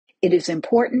It is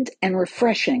important and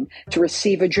refreshing to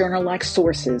receive a journal like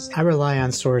Sources. I rely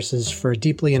on Sources for a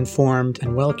deeply informed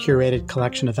and well-curated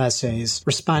collection of essays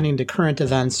responding to current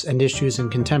events and issues in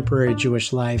contemporary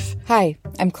Jewish life. Hi,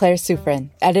 I'm Claire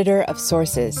Sufrin, editor of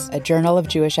Sources, a journal of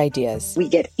Jewish ideas. We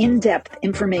get in-depth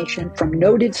information from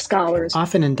noted scholars,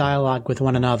 often in dialogue with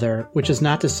one another, which is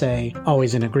not to say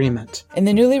always in agreement. In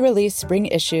the newly released spring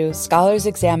issue, scholars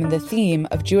examine the theme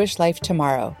of Jewish life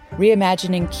tomorrow,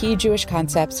 reimagining key Jewish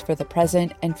concepts for the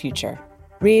present and future.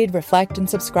 Read, reflect, and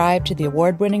subscribe to the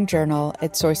award-winning journal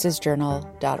at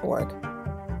sourcesjournal.org.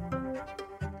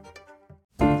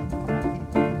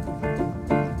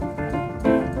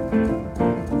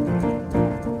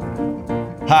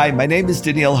 Hi, my name is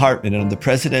Daniel Hartman, and I'm the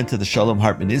president of the Shalom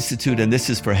Hartman Institute, and this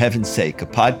is For Heaven's Sake, a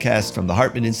podcast from the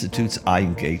Hartman Institute's I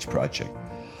Engage project.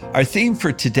 Our theme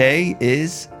for today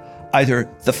is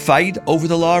either the fight over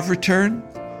the law of return,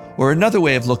 or another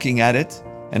way of looking at it,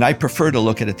 and I prefer to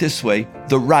look at it this way,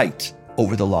 the right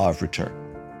over the law of return.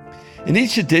 In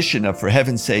each edition of For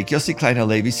Heaven's Sake, Yossi Klein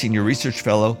Halevi, Senior Research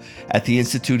Fellow at the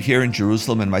Institute here in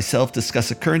Jerusalem, and myself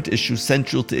discuss a current issue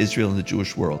central to Israel and the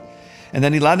Jewish world. And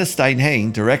then Ilana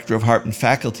Stein-Hain, Director of Hartman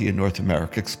Faculty in North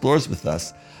America, explores with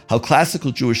us how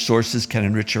classical Jewish sources can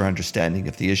enrich our understanding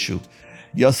of the issue.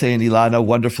 Yossi and Ilana,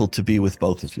 wonderful to be with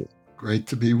both of you. Great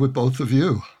to be with both of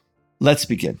you. Let's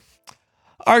begin.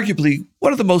 Arguably,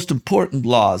 one of the most important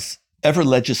laws ever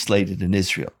legislated in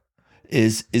Israel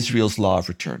is Israel's law of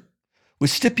return, which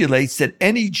stipulates that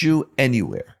any Jew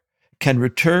anywhere can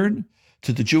return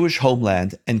to the Jewish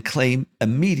homeland and claim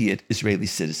immediate Israeli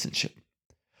citizenship.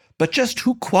 But just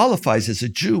who qualifies as a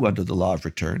Jew under the law of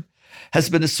return has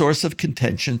been a source of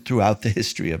contention throughout the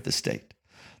history of the state.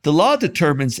 The law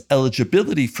determines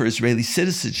eligibility for Israeli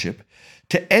citizenship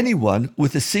to anyone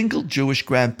with a single Jewish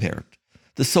grandparent,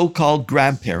 the so-called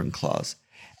grandparent clause,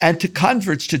 and to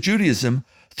converts to Judaism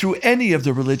through any of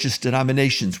the religious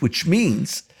denominations, which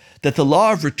means that the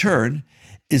law of return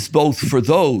is both for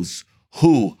those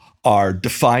who are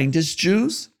defined as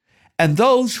Jews and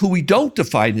those who we don't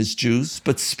define as Jews,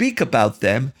 but speak about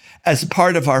them as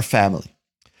part of our family.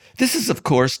 This is, of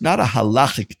course, not a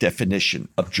halachic definition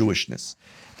of Jewishness.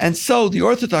 And so the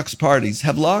Orthodox parties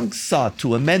have long sought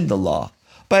to amend the law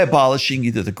by abolishing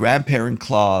either the grandparent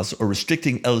clause or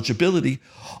restricting eligibility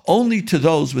only to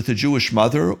those with a Jewish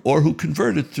mother or who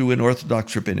converted through an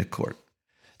Orthodox rabbinic court.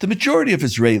 The majority of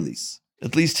Israelis,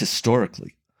 at least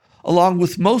historically, along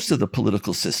with most of the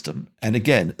political system, and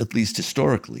again, at least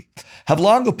historically, have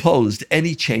long opposed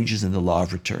any changes in the law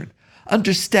of return,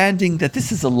 understanding that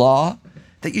this is a law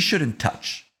that you shouldn't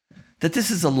touch, that this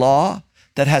is a law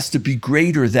that has to be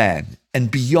greater than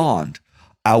and beyond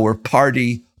our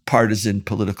partisan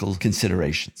political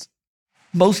considerations.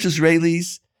 Most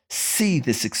Israelis see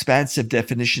this expansive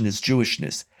definition as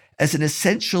Jewishness as an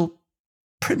essential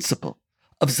principle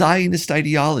of Zionist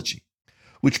ideology,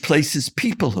 which places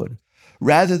peoplehood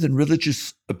rather than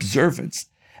religious observance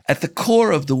at the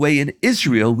core of the way in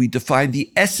Israel we define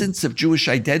the essence of Jewish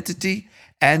identity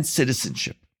and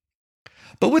citizenship.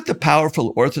 But with the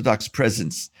powerful Orthodox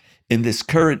presence in this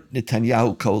current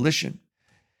Netanyahu coalition,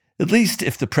 at least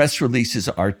if the press releases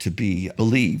are to be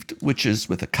believed, which is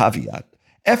with a caveat,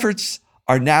 efforts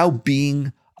are now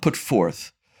being put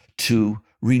forth to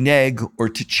renege or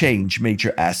to change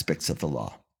major aspects of the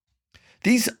law.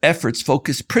 These efforts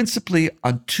focus principally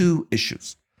on two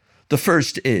issues. The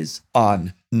first is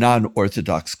on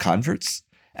non-Orthodox converts,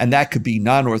 and that could be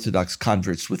non-Orthodox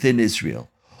converts within Israel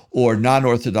or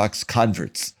non-Orthodox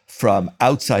converts from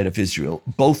outside of Israel,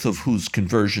 both of whose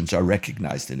conversions are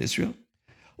recognized in Israel,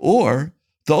 or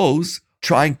those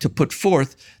trying to put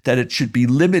forth that it should be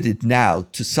limited now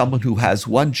to someone who has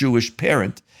one Jewish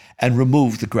parent and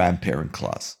remove the grandparent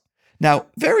clause. Now,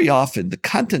 very often, the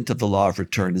content of the law of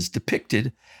return is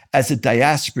depicted as a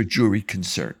diaspora Jewry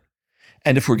concern.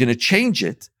 And if we're going to change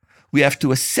it, we have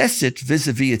to assess it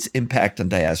vis-a-vis its impact on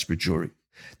diaspora Jewry.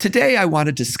 Today, I want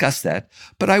to discuss that,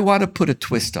 but I want to put a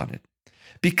twist on it,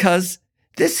 because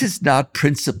this is not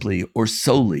principally or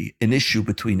solely an issue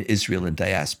between Israel and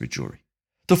diaspora Jewry.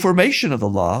 The formation of the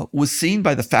law was seen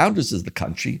by the founders of the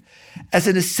country as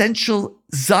an essential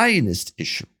Zionist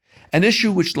issue, an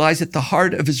issue which lies at the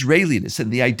heart of Israeliness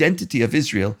and the identity of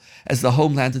Israel as the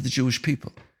homeland of the Jewish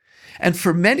people. And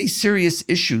for many serious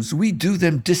issues, we do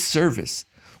them disservice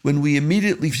when we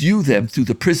immediately view them through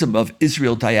the prism of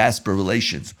Israel-diaspora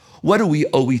relations. What do we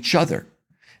owe each other?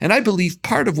 And I believe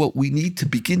part of what we need to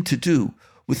begin to do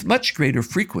with much greater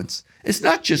frequency is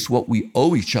not just what we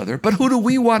owe each other, but who do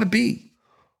we want to be?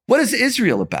 What is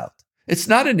Israel about? It's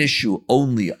not an issue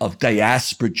only of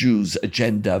diaspora Jews'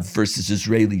 agenda versus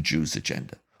Israeli Jews'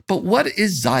 agenda. But what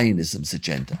is Zionism's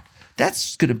agenda?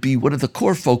 That's going to be one of the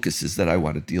core focuses that I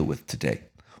want to deal with today.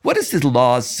 What is the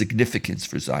law's significance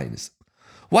for Zionism?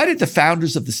 Why did the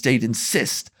founders of the state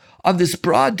insist on this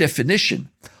broad definition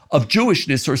of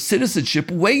Jewishness or citizenship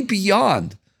way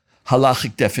beyond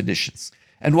halachic definitions?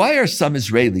 And why are some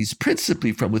Israelis,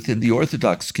 principally from within the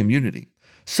Orthodox community,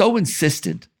 so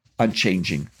insistent on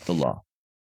changing the law?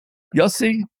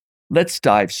 Yossi, let's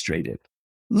dive straight in.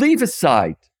 Leave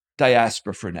aside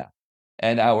diaspora for now,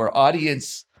 and our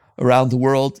audience around the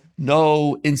world,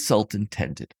 no insult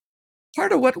intended.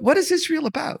 Part of what is Israel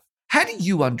about? How do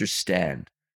you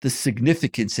understand the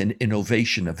significance and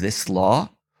innovation of this law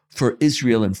for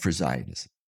Israel and for Zionism?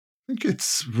 I think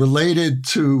it's related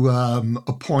to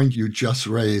a point you just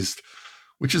raised,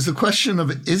 which is the question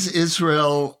of, is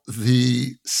Israel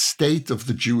the state of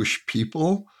the Jewish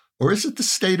people, or is it the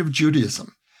state of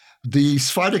Judaism? The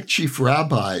Sephardic chief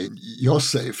rabbi,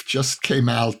 Yosef, just came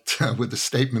out with a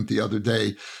statement the other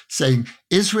day saying,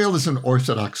 Israel is an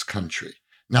Orthodox country.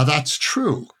 Now, that's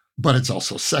true, but it's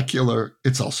also secular,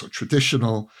 it's also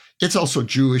traditional, it's also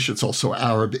Jewish, it's also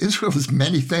Arab. Israel is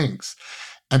many things.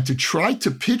 And to try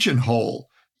to pigeonhole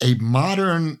a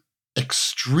modern,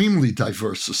 extremely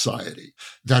diverse society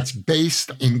that's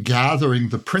based in gathering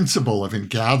the principle of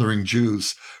gathering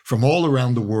Jews from all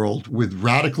around the world with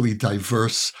radically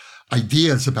diverse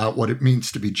ideas about what it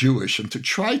means to be Jewish, and to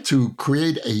try to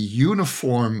create a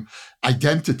uniform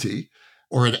identity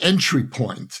or an entry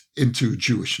point into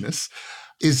Jewishness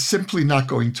is simply not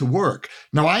going to work.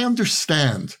 Now, I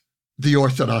understand the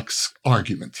Orthodox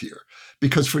argument here,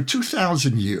 because for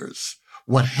 2,000 years,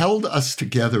 what held us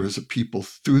together as a people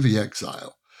through the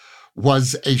exile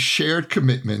was a shared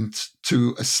commitment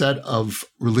to a set of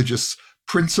religious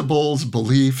principles,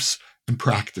 beliefs, and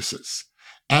practices.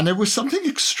 And it was something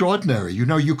extraordinary. You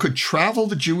know, you could travel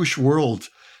the Jewish world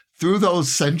through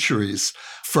those centuries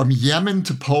from Yemen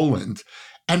to Poland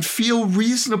and feel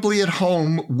reasonably at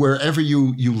home wherever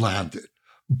you landed.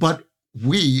 But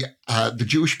we, the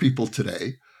Jewish people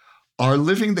today, are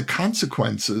living the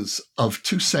consequences of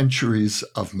 2 centuries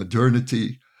of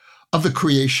modernity, of the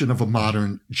creation of a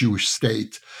modern Jewish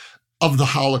state, of the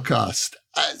Holocaust.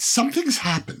 Something's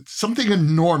happened. Something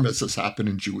enormous has happened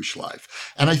in Jewish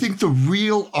life. And I think the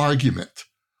real argument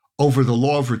over the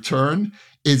law of return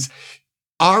is,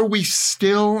 are we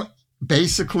still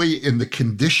basically in the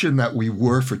condition that we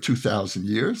were for 2,000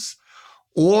 years?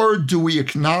 Or do we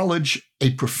acknowledge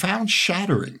a profound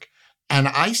shattering? And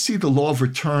I see the law of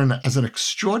return as an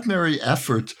extraordinary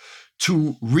effort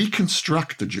to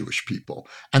reconstruct the Jewish people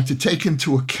and to take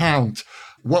into account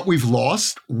what we've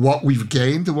lost, what we've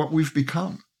gained, and what we've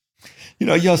become. You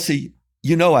know, Yossi,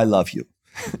 you know I love you.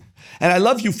 And I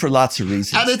love you for lots of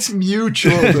reasons. And it's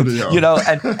mutual, video. You know,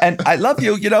 and I love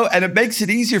you, you know, and it makes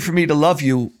it easier for me to love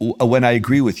you when I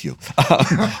agree with you.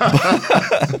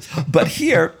 But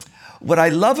here, what I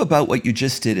love about what you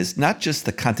just did is not just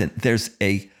the content, there's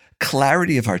a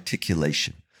clarity of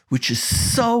articulation, which is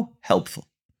so helpful.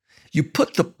 You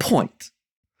put the point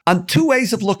on 2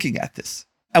 ways of looking at this,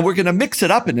 and we're going to mix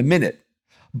it up in a minute.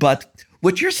 But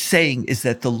what you're saying is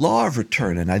that the law of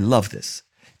return, and I love this,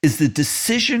 is the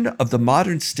decision of the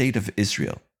modern state of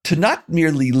Israel to not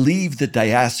merely leave the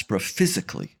diaspora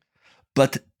physically,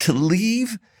 but to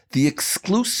leave the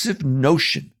exclusive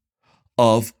notion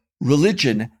of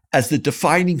religion as the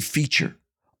defining feature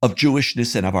of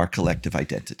Jewishness and of our collective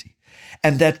identity.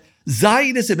 And that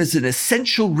Zionism is an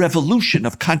essential revolution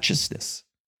of consciousness.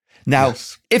 Now,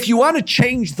 yes. If you want to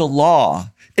change the law,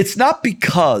 it's not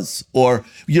because, or,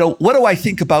 you know, what do I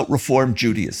think about Reform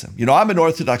Judaism? You know, I'm an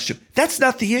Orthodox Jew. That's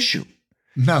not the issue.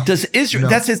 No. Does Israel,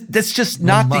 no. That's just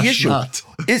not the issue. Not.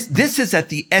 This is at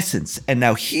the essence. And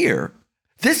now here,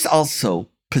 this also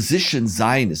positions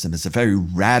Zionism as a very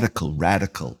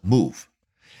radical move.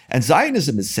 And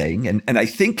Zionism is saying, and I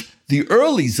think the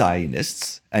early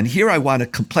Zionists, and here I want to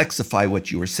complexify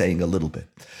what you were saying a little bit,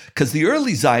 because the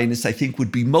early Zionists, I think,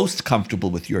 would be most comfortable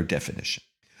with your definition.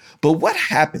 But what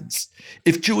happens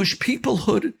if Jewish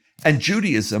peoplehood and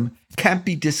Judaism can't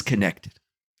be disconnected?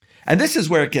 And this is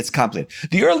where it gets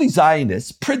complicated. The early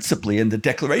Zionists, principally in the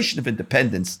Declaration of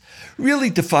Independence,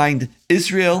 really defined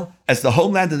Israel as the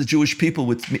homeland of the Jewish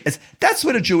people. That's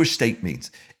what a Jewish state means.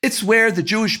 It's where the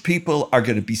Jewish people are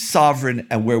going to be sovereign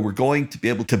and where we're going to be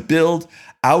able to build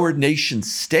our nation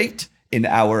state in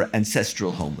our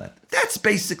ancestral homeland. That's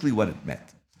basically what it meant.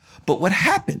 But what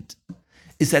happened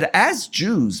is that as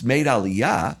Jews made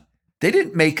Aliyah, they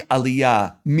didn't make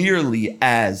Aliyah merely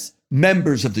as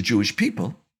members of the Jewish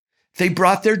people. They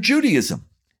brought their Judaism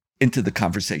into the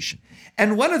conversation.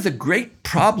 And one of the great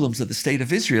problems of the state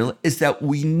of Israel is that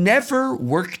we never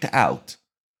worked out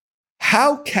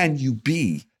how can you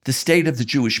be the state of the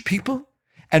Jewish people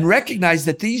and recognize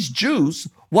that these Jews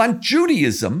want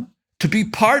Judaism to be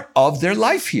part of their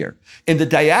life here? In the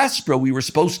diaspora, we were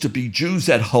supposed to be Jews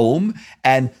at home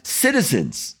and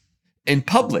citizens in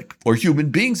public, or human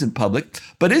beings in public,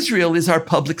 but Israel is our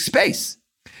public space.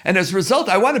 And as a result,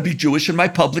 I want to be Jewish in my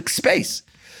public space.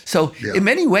 So in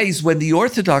many ways, when the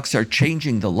Orthodox are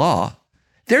changing the law,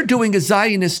 they're doing a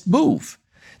Zionist move.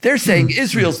 They're saying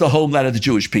Israel's the homeland of the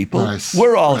Jewish people. Nice.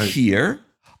 We're all here.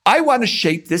 I want to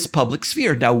shape this public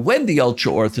sphere. Now, when the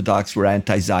ultra-Orthodox were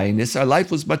anti-Zionists, our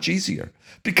life was much easier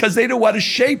because they don't want to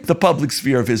shape the public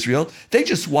sphere of Israel. They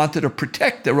just wanted to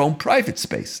protect their own private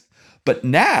space. But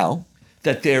now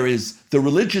that there is the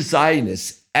religious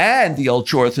Zionists and the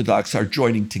ultra-Orthodox are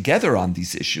joining together on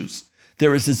these issues,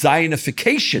 there is a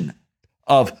Zionification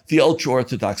of the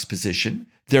ultra-Orthodox position.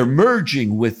 They're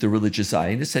merging with the religious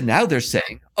Zionists, and now they're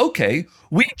saying, okay,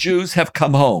 we Jews have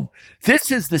come home. This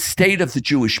is the state of the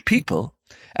Jewish people,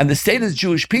 and the state of the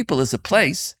Jewish people is a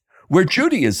place where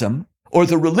Judaism, or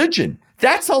the religion,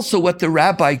 that's also what the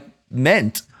rabbi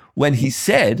meant when he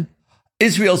said,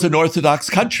 Israel's an Orthodox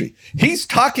country. He's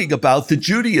talking about the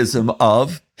Judaism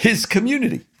of his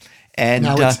community. And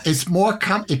now it's more.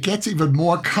 It gets even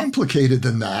more complicated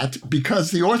than that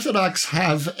because the Orthodox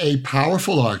have a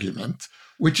powerful argument,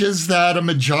 which is that a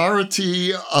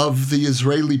majority of the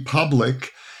Israeli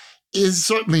public is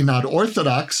certainly not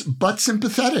Orthodox, but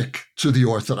sympathetic to the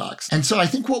Orthodox. And so I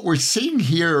think what we're seeing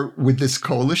here with this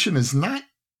coalition is not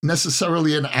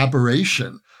necessarily an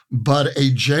aberration, but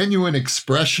a genuine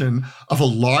expression of a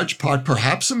large part,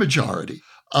 perhaps a majority,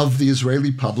 of the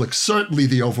Israeli public, certainly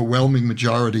the overwhelming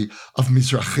majority of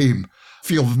Mizrahim,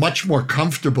 feel much more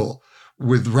comfortable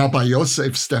with Rabbi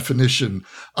Yosef's definition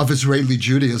of Israeli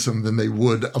Judaism than they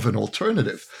would of an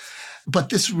alternative. But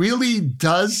this really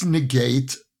does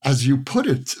negate, as you put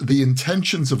it, the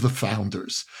intentions of the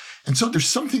founders. And so there's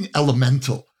something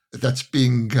elemental that's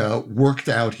being worked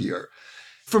out here.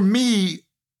 For me,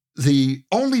 the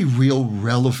only real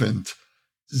relevant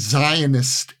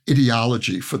Zionist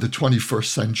ideology for the 21st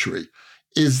century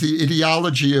is the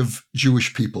ideology of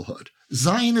Jewish peoplehood.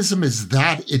 Zionism is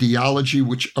that ideology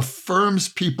which affirms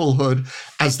peoplehood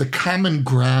as the common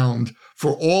ground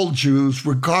for all Jews,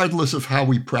 regardless of how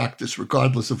we practice,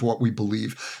 regardless of what we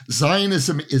believe.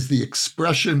 Zionism is the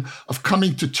expression of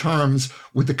coming to terms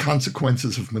with the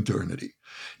consequences of modernity.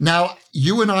 Now,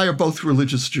 you and I are both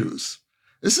religious Jews.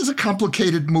 This is a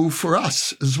complicated move for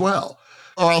us as well.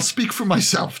 Or I'll speak for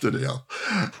myself, Daniel.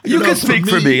 You can speak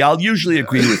for me. I'll usually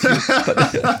agree with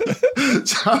you.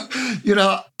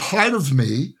 So, part of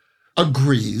me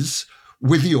agrees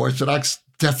with the Orthodox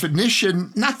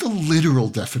definition, not the literal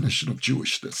definition of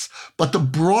Jewishness, but the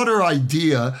broader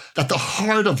idea that the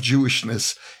heart of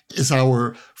Jewishness is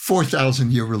our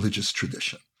 4,000-year religious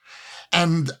tradition.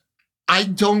 And I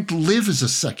don't live as a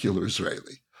secular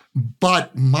Israeli,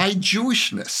 but my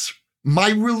Jewishness, my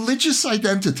religious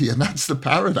identity, and that's the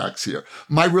paradox here,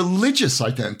 my religious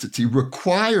identity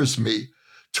requires me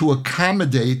to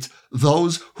accommodate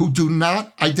those who do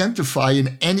not identify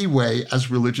in any way as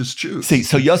religious Jews. See,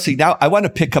 so Yossi, now I want to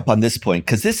pick up on this point,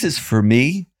 because this is, for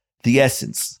me, the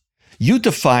essence. You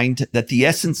defined that the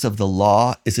essence of the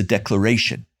law is a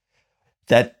declaration,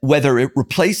 that whether it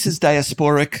replaces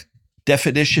diasporic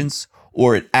definitions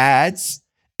or it adds,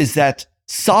 is that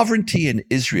sovereignty in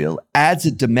Israel adds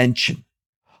a dimension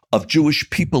of Jewish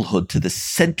peoplehood to the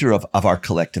center of our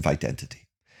collective identity.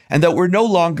 And that we're no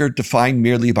longer defined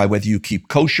merely by whether you keep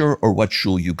kosher or what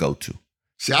shul you go to.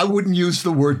 See, I wouldn't use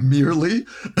the word merely.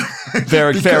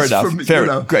 Fair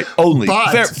enough. Great. Only.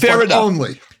 Fair enough.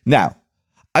 Only. Now,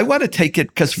 I want to take it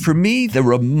because for me, the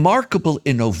remarkable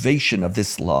innovation of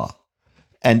this law,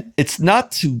 and it's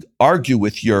not to argue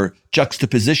with your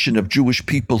juxtaposition of Jewish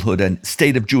peoplehood and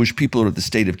state of Jewish people or the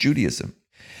state of Judaism,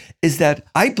 is that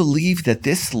I believe that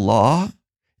this law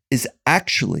is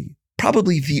actually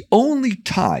probably the only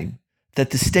time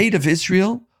that the state of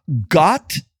Israel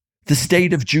got the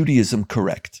state of Judaism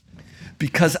correct.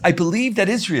 Because I believe that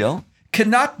Israel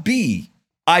cannot be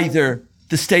either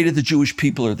the state of the Jewish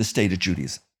people or the state of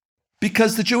Judaism.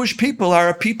 Because the Jewish people are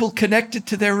a people connected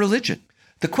to their religion.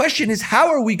 The question is, how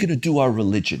are we going to do our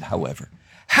religion, however?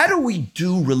 How do we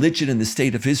do religion in the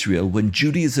state of Israel when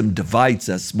Judaism divides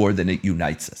us more than it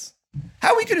unites us?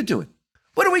 How are we going to do it?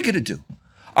 What are we going to do?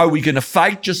 Are we going to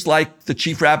fight just like the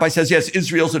chief rabbi says, yes,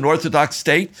 Israel's an Orthodox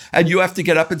state, and you have to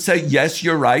get up and say, yes,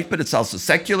 you're right, but it's also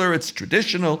secular, it's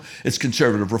traditional, it's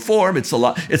conservative reform, it's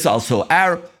also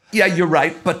Arab. Yeah, you're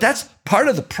right, but that's part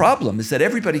of the problem is that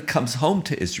everybody comes home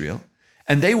to Israel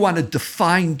and they want to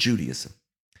define Judaism.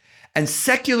 And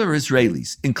secular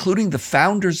Israelis, including the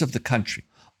founders of the country,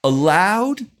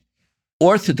 allowed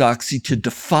orthodoxy to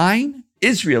define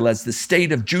Israel as the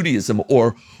state of Judaism,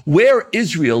 or where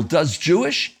Israel does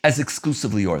Jewish as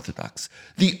exclusively Orthodox.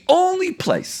 The only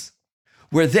place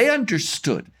where they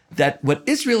understood that what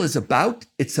Israel is about,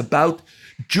 it's about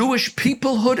Jewish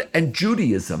peoplehood and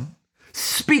Judaism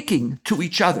speaking to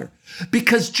each other.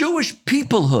 Because Jewish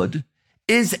peoplehood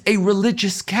is a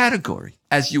religious category,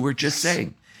 as you were just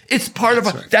saying. It's part of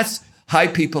hi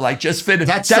people, I just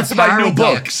finished. That's my new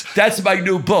book. That's my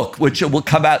new book, which will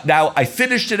come out now. I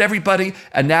finished it, everybody,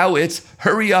 and now it's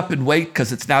hurry up and wait,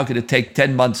 because it's now going to take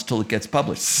 10 months till it gets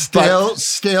published.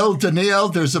 Still, Daniel,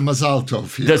 there's a Mazal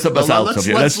Tov here. There's a Mazal Tov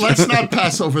here. Let's not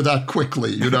pass over that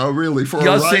quickly, really. For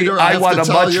a writer, I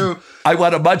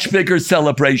want a much bigger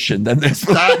celebration than this.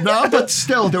 No, but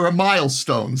still, there are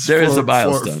milestones. There is a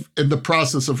milestone. In the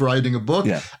process of writing a book,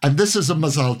 and this is a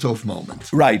Mazal Tov moment.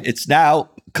 Right. It's now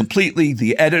completely,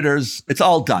 the editors, it's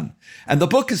all done. And the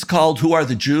book is called Who Are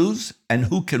the Jews and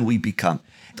Who Can We Become?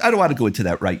 I don't want to go into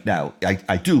that right now.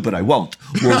 I do, but I won't.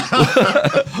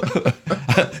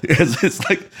 It's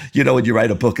like, when you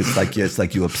write a book, it's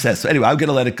like you obsess. So anyway, I'm going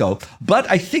to let it go. But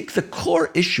I think the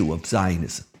core issue of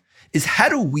Zionism is, how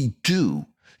do we do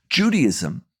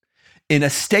Judaism in a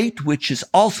state which is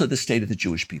also the state of the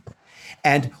Jewish people?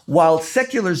 And while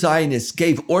secular Zionists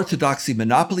gave orthodoxy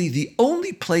monopoly, the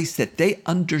only place that they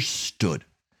understood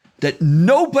that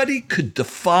nobody could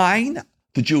define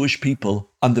the Jewish people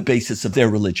on the basis of their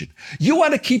religion. You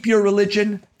want to keep your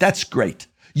religion? That's great.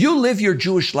 You live your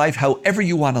Jewish life however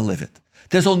you want to live it.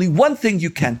 There's only one thing you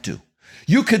can't do.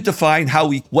 You could define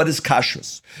what is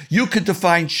kashrus. You could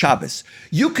define Shabbos.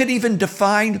 You could even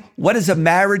define what is a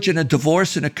marriage and a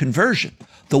divorce and a conversion.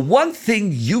 The one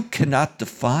thing you cannot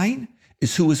define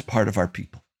is who is part of our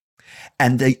people.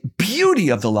 And the beauty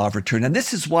of the law of return, and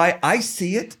this is why I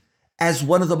see it as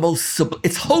one of the most,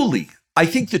 it's holy. I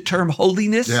think the term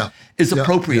holiness is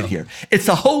appropriate here. It's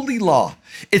a holy law.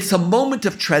 It's a moment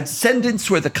of transcendence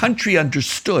where the country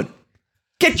understood.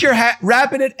 Get your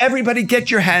wrap in it, everybody get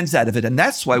your hands out of it. And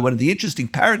that's why one of the interesting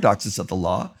paradoxes of the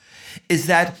law is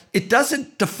that it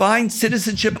doesn't define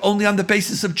citizenship only on the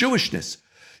basis of Jewishness.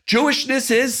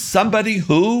 Jewishness is somebody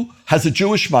who has a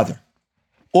Jewish mother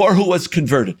or who was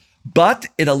converted. But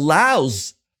it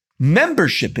allows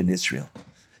membership in Israel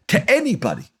to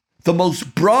anybody, the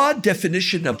most broad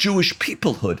definition of Jewish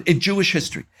peoplehood in Jewish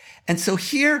history. And so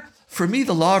here, for me,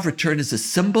 the law of return is a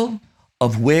symbol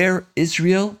of where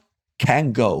Israel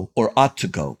can go or ought to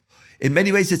go. In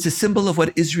many ways, it's a symbol of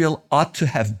what Israel ought to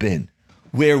have been,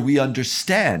 where we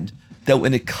understand that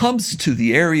when it comes to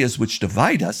the areas which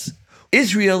divide us,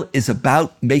 Israel is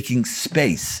about making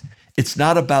space. It's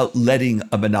not about letting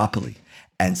a monopoly.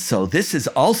 And so this is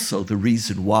also the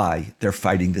reason why they're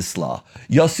fighting this law.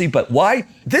 Yossi, but why?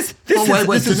 This is big.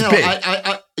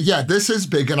 This is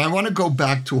big. And I want to go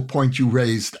back to a point you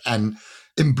raised and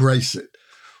embrace it,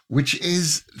 which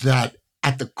is that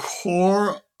at the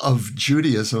core of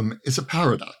Judaism is a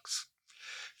paradox.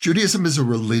 Judaism is a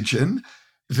religion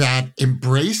that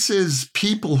embraces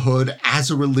peoplehood as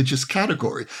a religious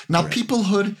category. Now,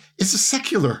 peoplehood is a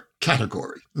secular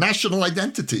category. National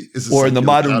identity is a secular category. Or in the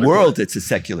modern world, it's a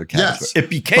secular category. Yes, it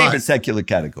became a secular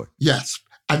category. Yes.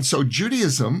 And so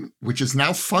Judaism, which is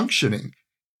now functioning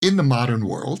in the modern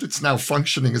world, it's now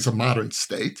functioning as a modern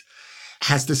state,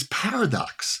 has this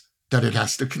paradox that it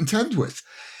has to contend with.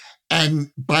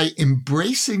 And by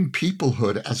embracing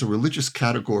peoplehood as a religious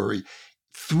category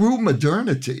through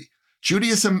modernity,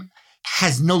 Judaism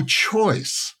has no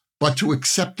choice but to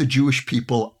accept the Jewish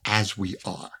people as we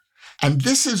are. And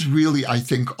this is really, I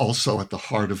think, also at the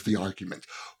heart of the argument.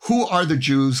 Who are the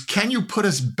Jews? Can you put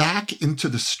us back into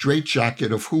the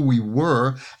straitjacket of who we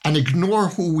were and ignore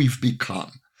who we've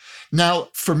become? Now,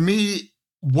 for me,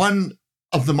 one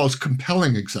of the most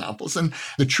compelling examples, and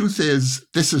the truth is,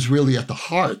 this is really at the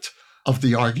heart of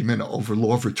the argument over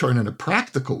law of return in a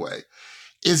practical way,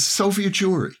 is Soviet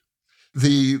Jewry.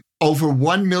 The over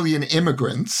 1 million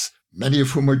immigrants, many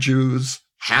of whom are Jews,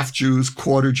 half Jews,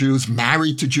 quarter Jews,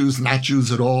 married to Jews, not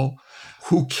Jews at all,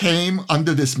 who came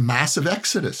under this massive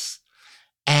exodus.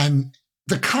 And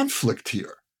the conflict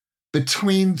here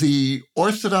between the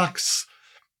Orthodox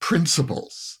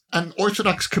principles and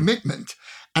Orthodox commitment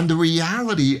and the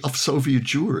reality of Soviet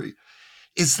Jewry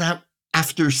is that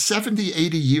after 70,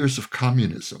 80 years of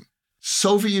communism,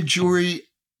 Soviet Jewry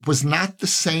was not the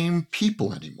same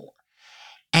people anymore.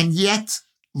 And yet,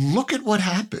 look at what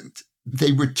happened.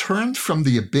 They returned from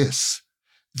the abyss.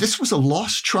 This was a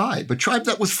lost tribe, a tribe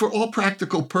that was, for all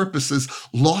practical purposes,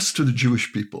 lost to the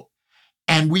Jewish people.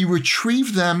 And we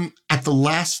retrieved them at the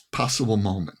last possible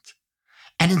moment.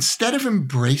 And instead of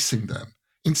embracing them,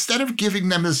 instead of giving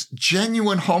them this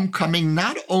genuine homecoming,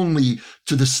 not only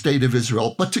to the state of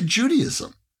Israel, but to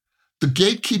Judaism, the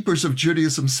gatekeepers of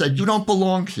Judaism said, you don't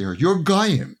belong here. You're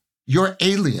Goyim. You're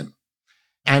alien.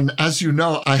 And as you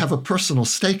know, I have a personal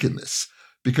stake in this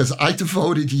because I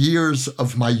devoted years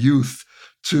of my youth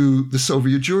to the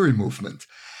Soviet Jewry movement.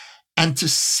 And to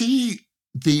see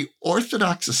the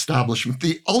Orthodox establishment,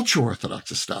 the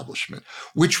ultra-Orthodox establishment,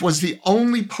 which was the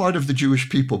only part of the Jewish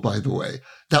people, by the way,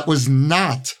 that was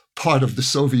not part of the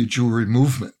Soviet Jewry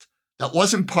movement, that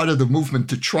wasn't part of the movement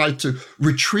to try to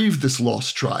retrieve this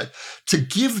lost tribe, to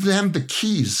give them the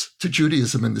keys to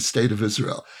Judaism in the state of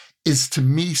Israel, is to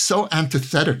me so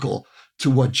antithetical to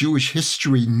what Jewish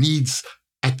history needs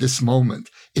at this moment.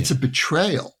 It's a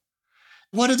betrayal.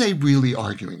 What are they really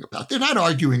arguing about? They're not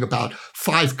arguing about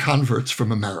 5 converts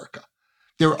from America.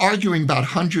 They're arguing about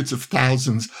hundreds of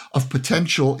thousands of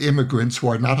potential immigrants who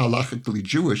are not halachically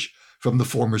Jewish from the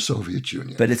former Soviet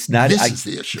Union. But it's not. This is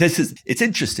the issue. It's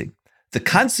interesting. The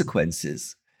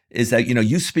consequences is that,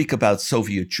 you speak about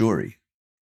Soviet Jewry.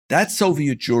 That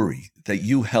Soviet Jewry that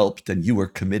you helped and you were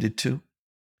committed to,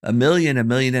 1.5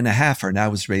 million are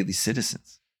now Israeli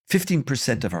citizens,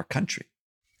 15% of our country.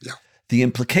 Yeah. The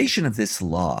implication of this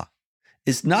law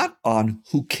is not on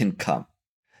who can come.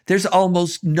 There's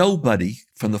almost nobody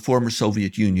from the former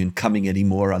Soviet Union coming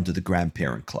anymore under the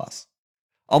grandparent clause.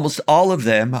 Almost all of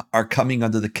them are coming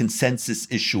under the consensus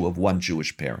issue of one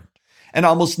Jewish parent. And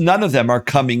almost none of them are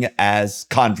coming as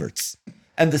converts.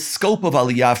 And the scope of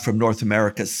Aliyah from North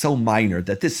America is so minor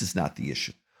that this is not the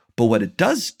issue. But what it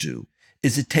does do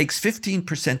is it takes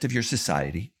 15% of your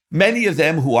society, many of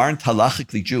them who aren't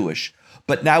halachically Jewish,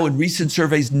 but now in recent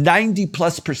surveys,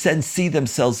 90+% see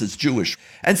themselves as Jewish,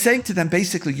 and saying to them,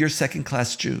 basically, you're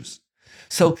second-class Jews.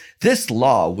 So this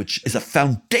law, which is a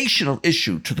foundational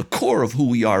issue to the core of who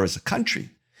we are as a country,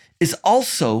 is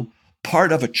also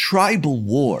part of a tribal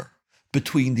war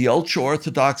between the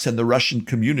ultra-Orthodox and the Russian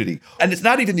community. And it's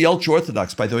not even the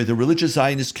ultra-Orthodox, by the way. The religious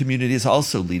Zionist community is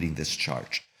also leading this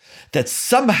charge. That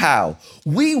somehow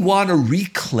we want to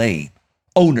reclaim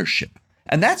ownership.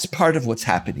 And that's part of what's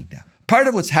happening now. Part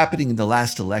of what's happening in the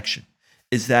last election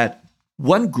is that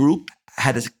one group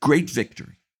had a great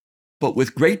victory. But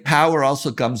with great power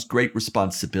also comes great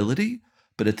responsibility.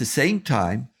 But at the same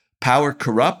time, power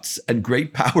corrupts and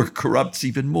great power corrupts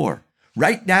even more.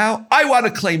 Right now, I want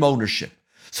to claim ownership.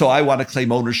 So I want to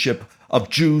claim ownership of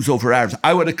Jews over Arabs.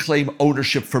 I want to claim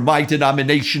ownership for my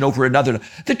denomination over another.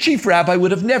 The chief rabbi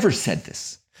would have never said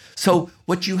this. So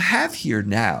what you have here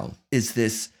now is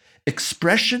this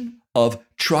expression of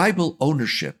tribal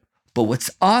ownership. But what's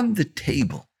on the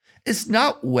table is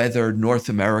not whether North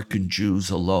American Jews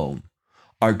alone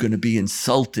are going to be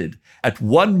insulted at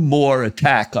one more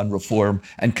attack on Reform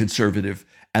and conservative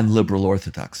and liberal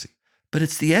orthodoxy. But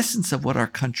it's the essence of what our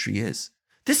country is.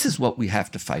 This is what we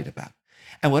have to fight about.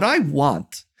 And what I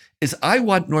want is I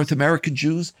want North American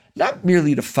Jews not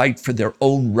merely to fight for their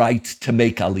own right to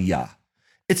make Aliyah.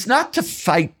 It's not to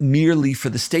fight merely for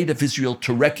the state of Israel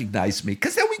to recognize me,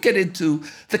 because then we get into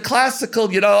the classical,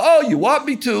 oh, you want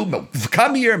me to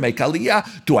come here, make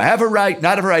Aliyah? Do I have a right,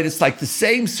 not have a right? It's like the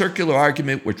same circular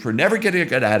argument, which we're never going to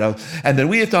get out of. And then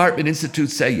we at the Hartman Institute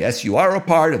say, yes, you are a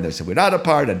part, and they say, we're not a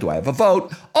part, and do I have a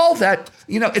vote? All that,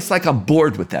 it's like I'm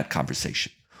bored with that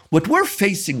conversation. What we're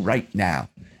facing right now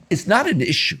is not an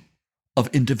issue of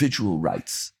individual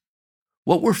rights.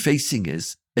 What we're facing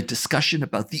is a discussion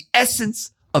about the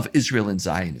essence of Israel and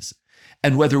Zionism,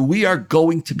 and whether we are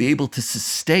going to be able to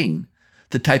sustain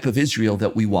the type of Israel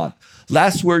that we want.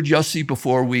 Last word, Yossi,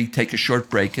 before we take a short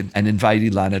break and invite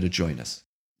Ilana to join us.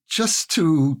 Just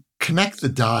to connect the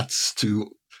dots to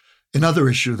another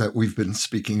issue that we've been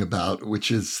speaking about,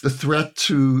 which is the threat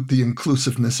to the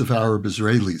inclusiveness of Arab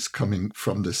Israelis coming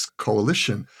from this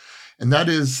coalition. And that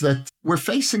is that we're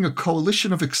facing a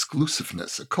coalition of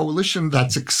exclusiveness, a coalition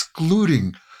that's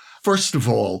excluding, first of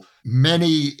all,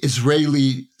 many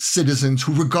Israeli citizens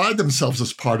who regard themselves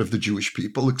as part of the Jewish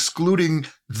people, excluding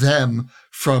them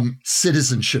from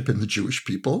citizenship in the Jewish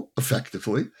people,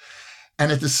 effectively,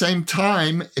 and at the same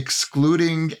time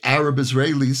excluding Arab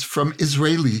Israelis from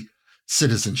Israeli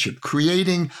citizenship,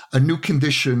 creating a new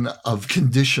condition of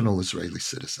conditional Israeli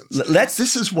citizens.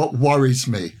 This is what worries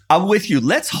me. I'm with you.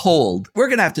 Let's hold. We're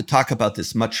going to have to talk about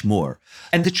this much more.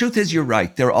 And the truth is, you're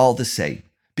right. They're all the same.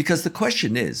 Because the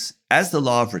question is, as the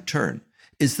law of return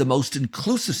is the most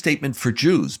inclusive statement for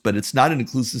Jews, but it's not an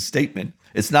inclusive statement.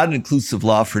 It's not an inclusive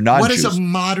law for non-Jews. What is a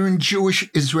modern Jewish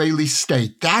Israeli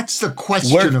state? That's the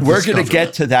question We're going to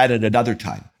get to that at another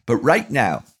time. But right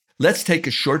now, let's take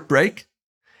a short break,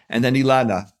 and then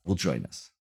Ilana will join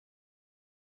us.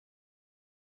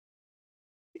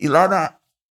 Ilana,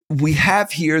 we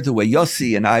have here, the way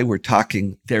Yossi and I were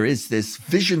talking, there is this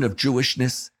vision of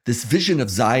Jewishness, this vision of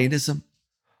Zionism,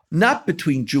 not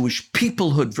between Jewish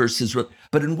peoplehood versus,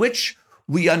 but in which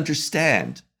we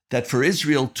understand that for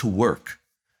Israel to work,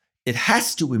 it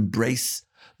has to embrace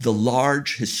the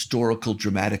large historical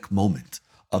dramatic moment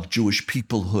of Jewish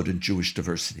peoplehood and Jewish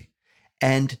diversity.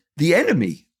 And the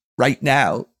enemy right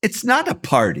now, it's not a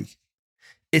party.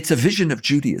 It's a vision of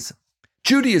Judaism.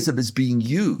 Judaism is being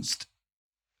used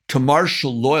to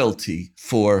marshal loyalty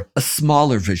for a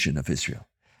smaller vision of Israel.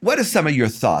 What are some of your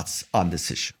thoughts on this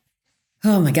issue?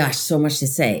 Oh my gosh, so much to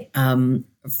say.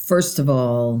 First of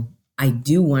all, I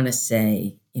do want to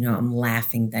say, I'm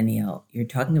laughing, Danielle. You're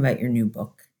talking about your new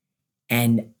book,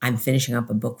 and I'm finishing up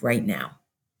a book right now.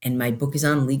 And my book is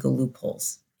on legal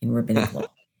loopholes in rabbinic law.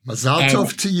 Mazal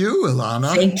tov to you,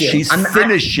 Ilana. Thank you. She's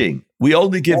finishing. We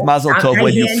only give Mazel Tov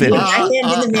when you finish. I hand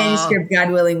in the manuscript,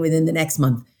 God willing, within the next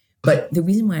month. But the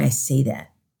reason why I say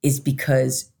that is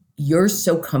because you're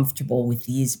so comfortable with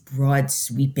these broad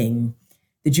sweeping,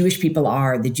 the Jewish people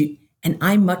are, and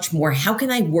I'm much more, how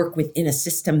can I work within a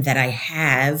system that I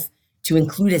have to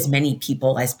include as many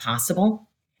people as possible?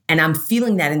 And I'm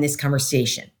feeling that in this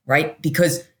conversation, right?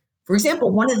 Because, for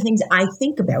example, one of the things I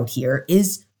think about here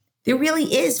is there really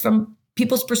is, from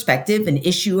people's perspective, an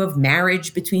issue of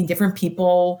marriage between different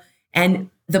people and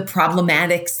the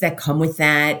problematics that come with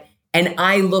that. And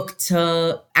I look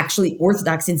to actually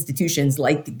Orthodox institutions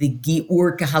like the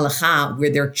Giur Kahalacha,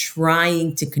 where they're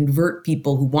trying to convert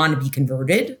people who want to be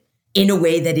converted in a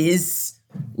way that is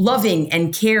loving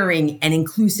and caring and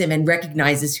inclusive and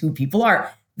recognizes who people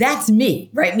are. That's me,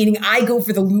 right? Meaning I go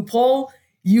for the loophole,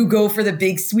 you go for the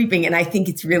big sweeping. And I think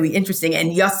it's really interesting.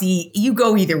 And Yossi, you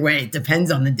go either way. It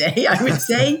depends on the day, I would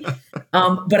say.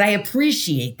 But I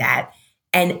appreciate that.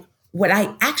 And what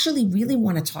I actually really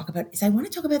want to talk about is I want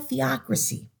to talk about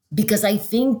theocracy, because I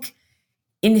think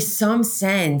in some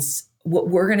sense, what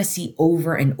we're going to see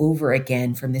over and over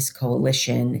again from this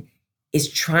coalition is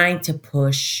trying to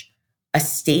push a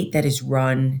state that is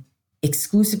run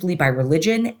exclusively by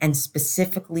religion and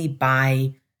specifically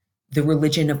by the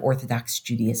religion of Orthodox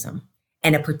Judaism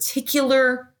and a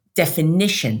particular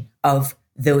definition of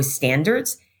those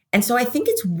standards. And so I think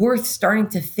it's worth starting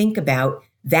to think about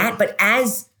that. But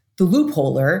as the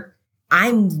loopholer,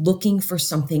 I'm looking for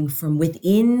something from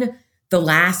within the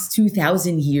last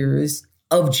 2,000 years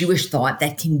of Jewish thought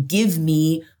that can give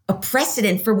me a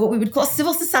precedent for what we would call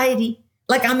civil society.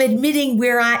 Like I'm admitting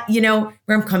where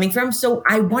I'm coming from. So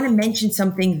I want to mention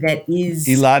something that is...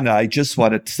 Ilana, I just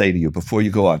wanted to say to you before you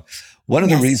go on, one of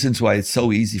the reasons why it's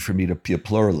so easy for me to be a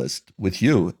pluralist with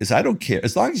you is I don't care.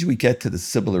 As long as we get to the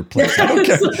similar place, I don't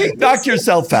care. Knock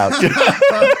yourself out. And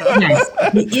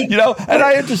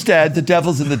I understand the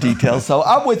devil's in the details. So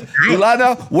I'm with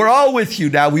Ilana. We're all with you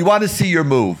now. We want to see your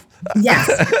move. Yes.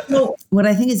 So what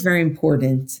I think is very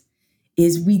important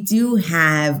is we do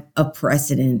have a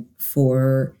precedent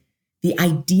for the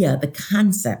idea, the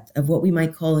concept of what we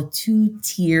might call a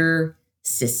two-tier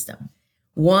system.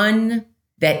 One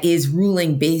that is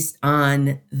ruling based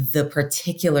on the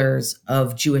particulars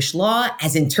of Jewish law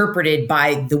as interpreted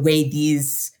by the way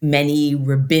these many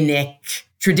rabbinic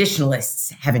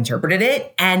traditionalists have interpreted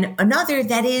it. And another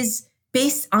that is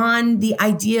based on the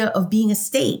idea of being a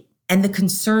state and the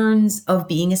concerns of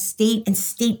being a state and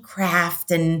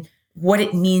statecraft and what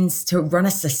it means to run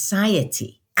a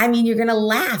society. I mean, you're going to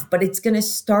laugh, but it's going to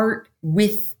start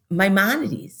with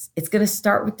Maimonides. It's going to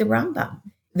start with the Rambam.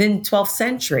 Then 12th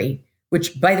century,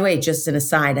 which, by the way, just an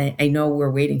aside, I know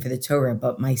we're waiting for the Torah,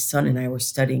 but my son and I were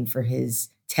studying for his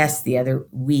test the other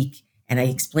week, and I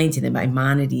explained to them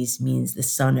Maimonides means the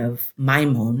son of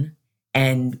Maimon,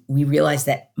 and we realized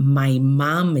that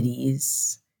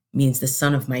Maimonides means the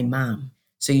son of my mom.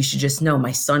 So you should just know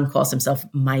my son calls himself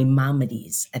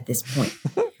Maimonides at this point.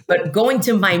 But going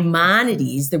to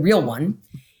Maimonides, the real one,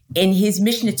 in his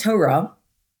Mishneh Torah,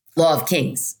 Law of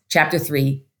Kings, chapter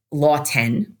 3, Law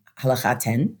 10, Halacha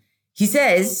 10, he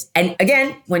says, and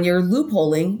again, when you're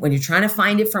loopholing, when you're trying to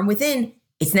find it from within,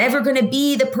 it's never going to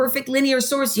be the perfect linear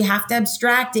source. You have to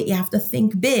abstract it. You have to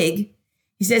think big.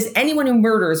 He says, anyone who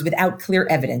murders without clear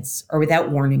evidence or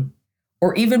without warning,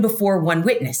 or even before one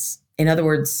witness, in other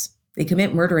words, they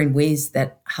commit murder in ways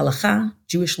that halakha,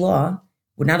 Jewish law,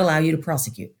 would not allow you to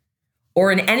prosecute,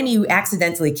 or an enemy who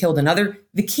accidentally killed another,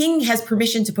 the king has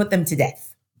permission to put them to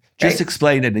death. Just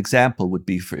explain an example would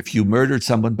be for if you murdered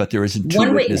someone, but there isn't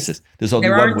two witnesses. There's only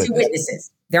one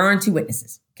witness. There aren't two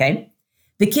witnesses. Okay.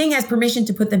 The king has permission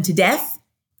to put them to death.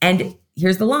 And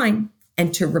here's the line,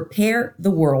 and to repair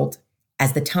the world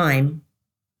as the time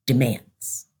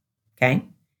demands. Okay.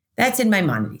 That's in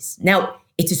Maimonides. Now,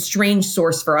 It's a strange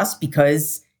source for us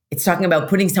because it's talking about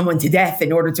putting someone to death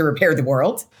in order to repair the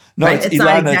world. No, right?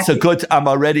 Ilana, it's a good.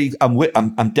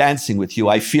 I'm dancing with you.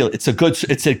 I feel it's a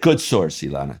good source,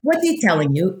 Ilana. What's he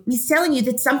telling you? He's telling you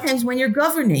that sometimes when you're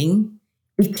governing,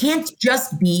 it can't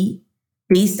just be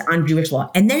based on Jewish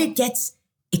law. And then it gets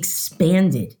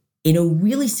expanded in a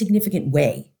really significant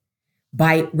way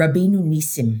by Rabbeinu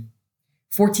Nissim,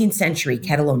 14th century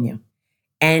Catalonia.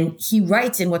 And he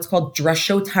writes in what's called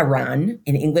Drashot Haran,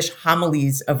 in English,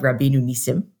 Homilies of Rabbeinu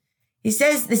Nissim. He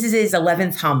says this is his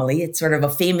 11th homily. It's sort of a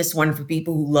famous one for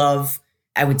people who love,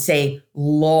 I would say,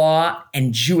 law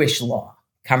and Jewish law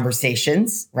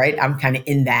conversations, right? I'm kind of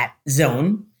in that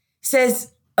zone.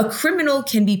 Says a criminal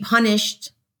can be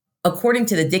punished according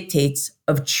to the dictates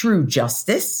of true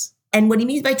justice. And what he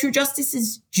means by true justice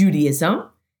is Judaism,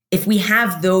 if we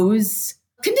have those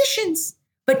conditions.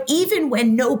 But even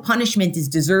when no punishment is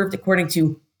deserved according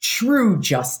to true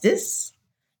justice,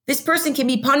 this person can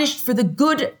be punished for the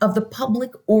good of the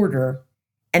public order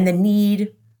and the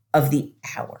need of the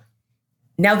hour.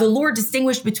 Now, the Lord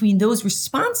distinguished between those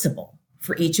responsible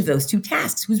for each of those two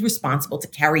tasks, who's responsible to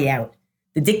carry out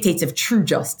the dictates of true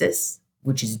justice,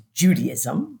 which is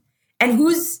Judaism, and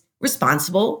who's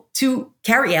responsible to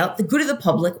carry out the good of the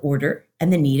public order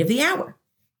and the need of the hour.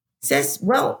 It says,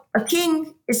 well, a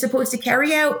king is supposed to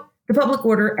carry out the public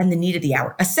order and the need of the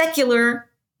hour. A secular,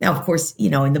 now, of course,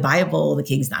 in the Bible, the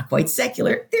king's not quite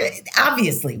secular,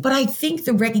 obviously. But I think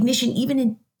the recognition, even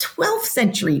in 12th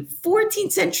century,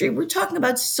 14th century, we're talking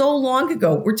about so long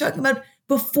ago. We're talking about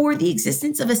before the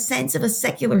existence of a sense of a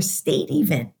secular state,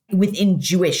 even within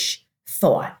Jewish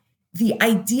thought. The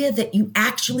idea that you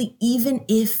actually, even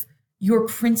if your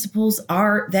principles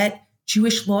are that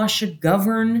Jewish law should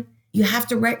govern, you have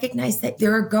to recognize that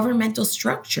there are governmental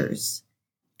structures.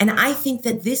 And I think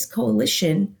that this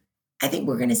coalition, I think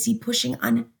we're going to see pushing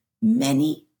on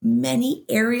many, many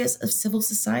areas of civil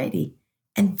society.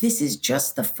 And this is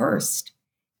just the first.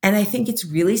 And I think it's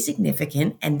really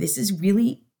significant. And this is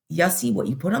really, Yossi, what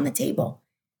you put on the table.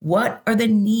 What are the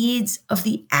needs of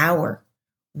the hour?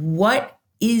 What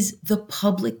is the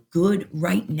public good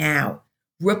right now?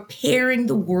 Repairing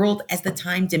the world as the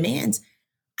time demands.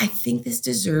 I think this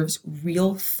deserves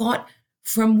real thought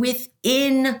from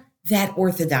within that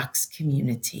Orthodox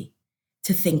community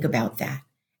to think about that.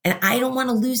 And I don't want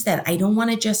to lose that. I don't want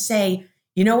to just say,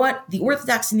 you know what, the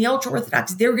Orthodox and the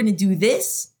ultra-Orthodox, they're going to do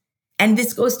this. And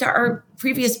this goes to our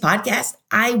previous podcast.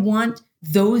 I want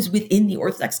those within the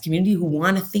Orthodox community who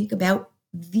want to think about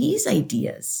these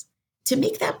ideas to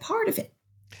make that part of it.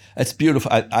 That's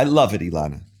beautiful. I love it,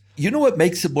 Ilana. You know what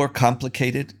makes it more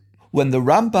complicated? When the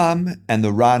Rambam and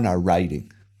the Ran are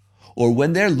writing, or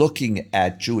when they're looking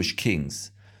at Jewish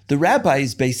kings, the rabbi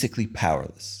is basically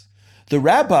powerless. The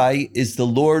rabbi is the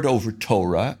lord over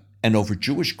Torah and over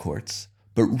Jewish courts,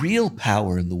 but real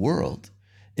power in the world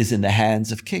is in the hands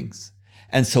of kings.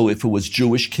 And so if it was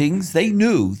Jewish kings, they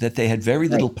knew that they had very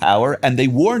little power, and they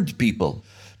warned people,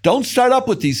 don't start up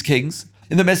with these kings.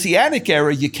 In the Messianic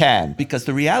era, you can, because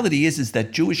the reality is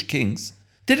that Jewish kings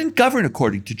didn't govern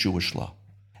according to Jewish law.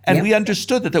 And we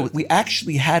understood that we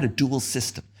actually had a dual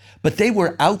system, but they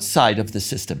were outside of the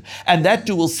system. And that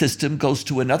dual system goes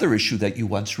to another issue that you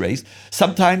once raised.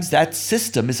 Sometimes that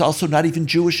system is also not even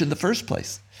Jewish in the first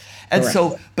place. And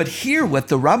so, but here what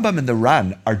the Rambam and the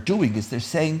Ran are doing is they're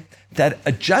saying that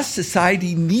a just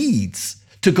society needs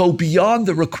to go beyond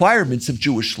the requirements of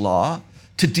Jewish law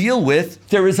to deal with,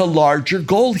 there is a larger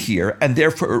goal here, and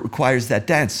therefore it requires that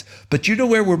dance. But you know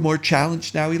where we're more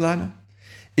challenged now, Ilana?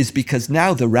 Is because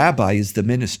now the rabbi is the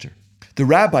minister. The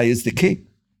rabbi is the king.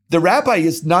 The rabbi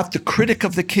is not the critic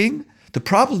of the king. The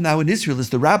problem now in Israel is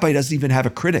the rabbi doesn't even have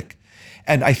a critic.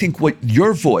 And I think what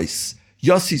your voice,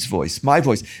 Yossi's voice, my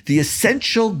voice, the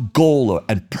essential goal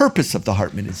and purpose of the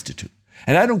Hartman Institute,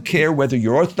 and I don't care whether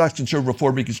you're Orthodox, Conservative,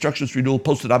 Reform, Reconstructionist, Renewal,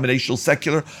 Post-Denominational,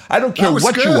 Secular. I don't care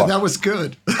what you are. That was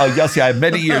good. Oh, Yossi, I have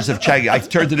many years of chanting. I've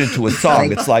turned it into a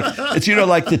song. It's like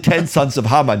the 10 sons of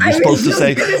Haman. You're supposed to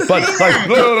say, but like,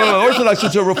 no, Orthodox,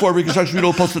 Conservative, Reform, Reconstruction,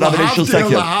 Renewal, Post-Denominational,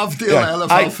 Secular.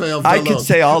 I could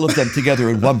say all of them together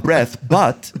in one breath,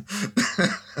 but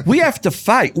we have to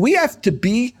fight. We have to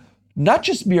be not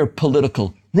just mere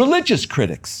political, religious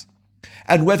critics.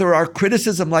 And whether our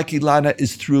criticism, like Ilana,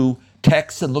 is through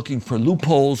texts and looking for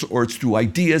loopholes, or it's through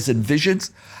ideas and visions,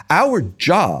 our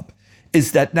job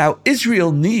is that now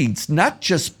Israel needs not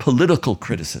just political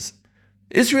criticism.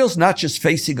 Israel's not just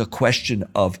facing a question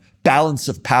of balance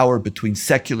of power between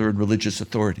secular and religious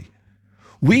authority.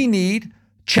 We need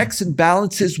checks and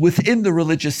balances within the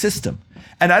religious system.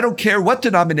 And I don't care what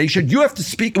denomination, you have to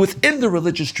speak within the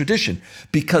religious tradition,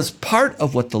 because part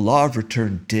of what the law of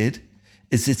return did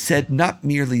is it said not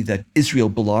merely that Israel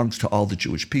belongs to all the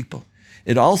Jewish people.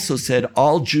 It also said,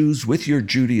 all Jews with your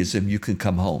Judaism, you can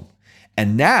come home.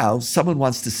 And now someone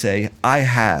wants to say, I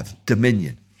have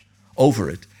dominion over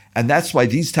it. And that's why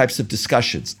these types of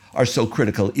discussions are so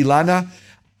critical. Ilana,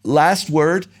 last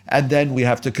word, and then we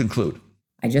have to conclude.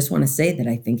 I just want to say that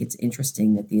I think it's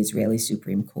interesting that the Israeli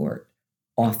Supreme Court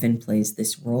often plays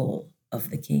this role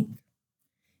of the king,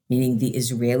 meaning the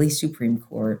Israeli Supreme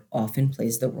Court often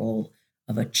plays the role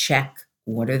of a check.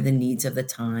 What are the needs of the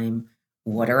time?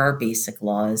 What are our basic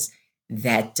laws?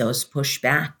 That does push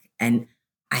back. And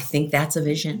I think that's a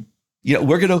vision.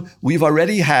 We've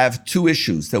already have two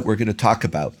issues that we're going to talk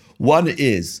about. One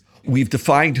is we've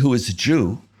defined who is a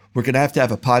Jew. We're going to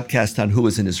have a podcast on who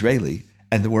is an Israeli.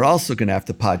 And then we're also going to have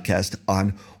to podcast on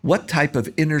what type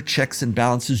of inner checks and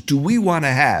balances do we want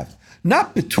to have,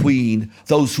 not between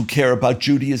those who care about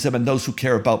Judaism and those who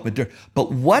care about modernity,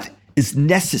 but what is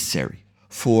necessary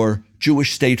for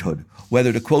Jewish statehood.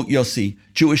 Whether, to quote Yossi,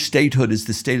 Jewish statehood is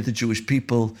the state of the Jewish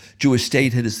people, Jewish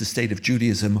statehood is the state of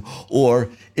Judaism, or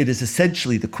it is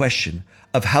essentially the question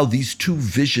of how these two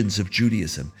visions of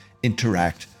Judaism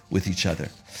interact with each other.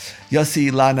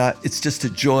 Yossi, Ilana, it's just a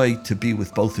joy to be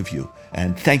with both of you.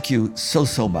 And thank you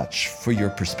so much for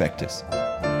your perspectives.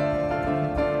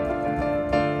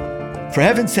 For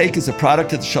Heaven's Sake is a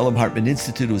product of the Shalom Hartman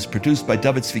Institute. It was produced by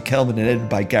David Zvi Kelman and edited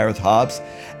by Gareth Hobbs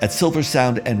at Silver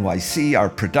Sound NYC. Our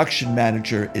production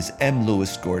manager is M.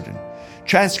 Lewis Gordon.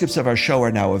 Transcripts of our show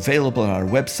are now available on our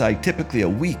website, typically a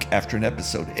week after an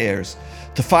episode airs.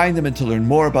 To find them and to learn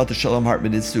more about the Shalom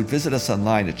Hartman Institute, visit us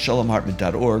online at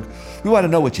shalomhartman.org. We want to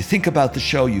know what you think about the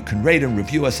show. You can rate and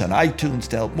review us on iTunes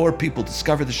to help more people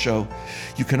discover the show.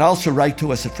 You can also write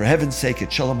to us at For Heaven's Sake at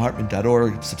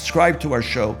shalomhartman.org. Subscribe to our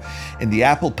show in the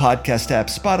Apple Podcast app,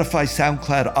 Spotify,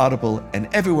 SoundCloud, Audible, and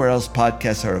everywhere else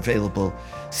podcasts are available.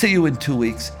 See you in 2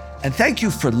 weeks. And thank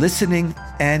you for listening,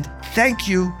 and thank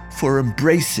you for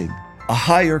embracing a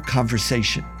higher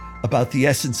conversation about the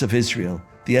essence of Israel,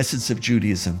 the essence of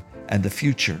Judaism, and the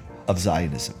future of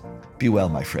Zionism. Be well,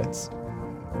 my friends.